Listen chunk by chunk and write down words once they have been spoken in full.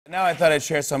Now I thought I'd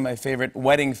share some of my favorite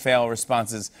wedding fail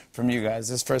responses from you guys.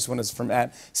 This first one is from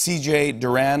 @CJ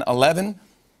Duran 11.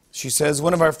 She says,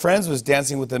 one of our friends was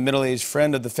dancing with a middle-aged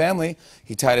friend of the family.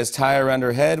 He tied his tie around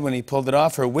her head. When he pulled it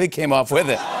off, her wig came off with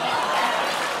it.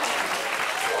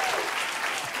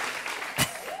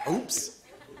 Oops.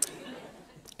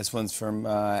 This one's from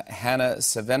Hannah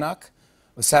Savanach.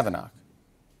 Hannah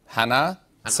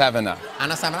Savanach.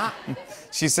 Hannah Savanach.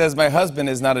 She says, my husband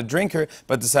is not a drinker,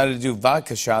 but decided to do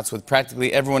vodka shots with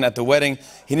practically everyone at the wedding.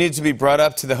 He needed to be brought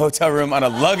up to the hotel room on a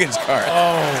luggage cart.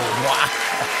 Oh, wow.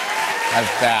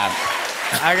 That's bad.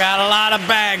 I got a lot of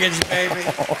baggage, baby.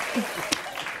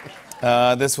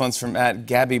 This one's from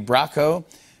 @Gabby Bracco.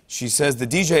 She says, the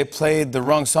DJ played the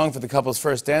wrong song for the couple's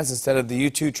first dance. Instead of the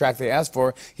U2 track they asked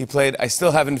for, he played I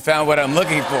Still Haven't Found What I'm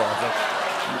Looking For.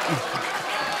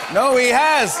 No, he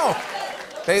has. Oh.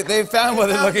 They found what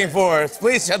they're looking for.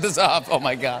 Please shut this off. Oh,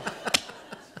 my God.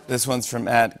 This one's from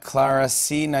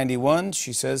 @ClaraC91.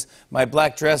 She says, my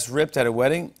black dress ripped at a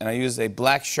wedding, and I used a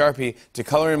black Sharpie to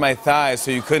color in my thighs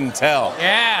so you couldn't tell.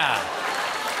 Yeah.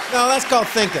 No, that's called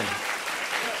thinking.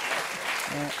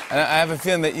 And I have a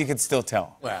feeling that you could still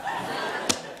tell. Well.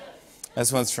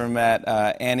 This one's from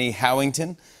Annie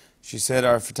Howington. She said,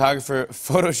 our photographer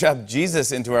photoshopped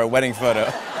Jesus into our wedding photo.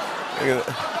 Look at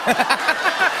that.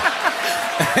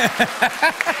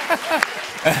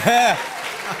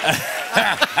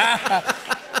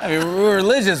 I mean, we're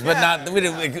religious, but not.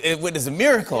 It was a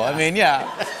miracle. Yeah. I mean, yeah.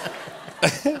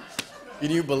 Can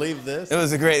you believe this? It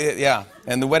was a great, yeah.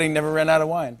 And the wedding never ran out of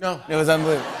wine. No. It was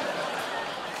unbelievable.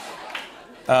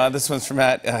 This one's from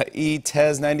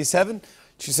 @ETES97.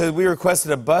 She said, we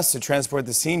requested a bus to transport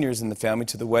the seniors in the family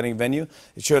to the wedding venue.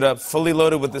 It showed up fully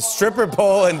loaded with a stripper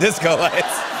pole and disco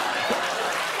lights.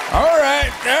 All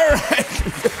right.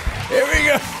 Here we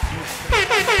go.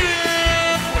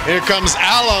 Here comes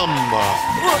Alum.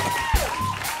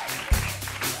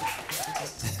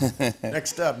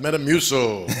 Next up,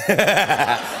 Metamucil.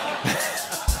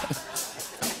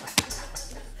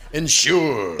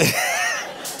 Ensure.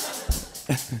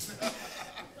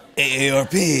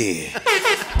 AARP.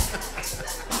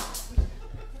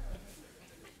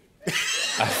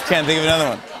 I can't think of another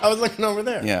one. I was looking over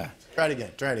there. Yeah. Try it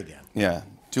again. Try it again. Yeah.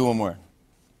 Do one more.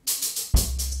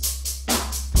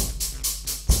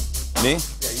 Me?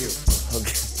 Yeah, you.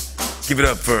 Okay. Give it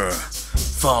up for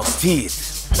false teeth.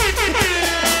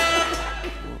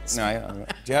 No, I don't.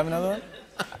 Do you have another one?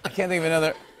 I can't think of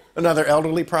another. Another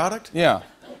elderly product? Yeah.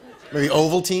 Maybe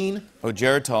Ovaltine? Oh,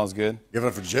 Geritol's good. Give it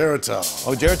up for Geritol.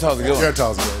 Oh, Geritol's a good one.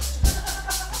 Geritol's good.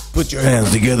 Put your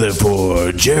hands together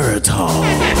for Geritol.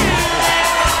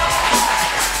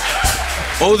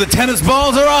 Oh, the tennis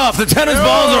balls are off. The tennis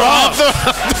balls are off.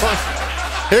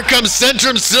 Here comes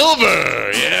Centrum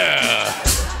Silver. Yeah.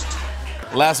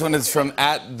 Last one is from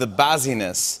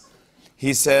 @TheBaziness.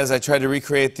 He says, I tried to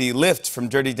recreate the lift from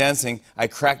Dirty Dancing. I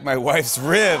cracked my wife's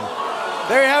rib.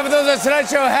 There you have it. Those are Tonight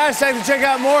Show hashtags. To check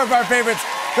out more of our favorites,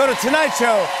 go to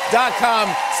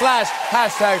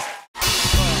tonightshow.com/hashtags.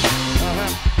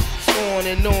 On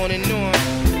and on and on.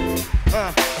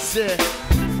 I said,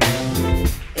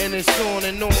 and it's on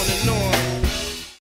and on and on.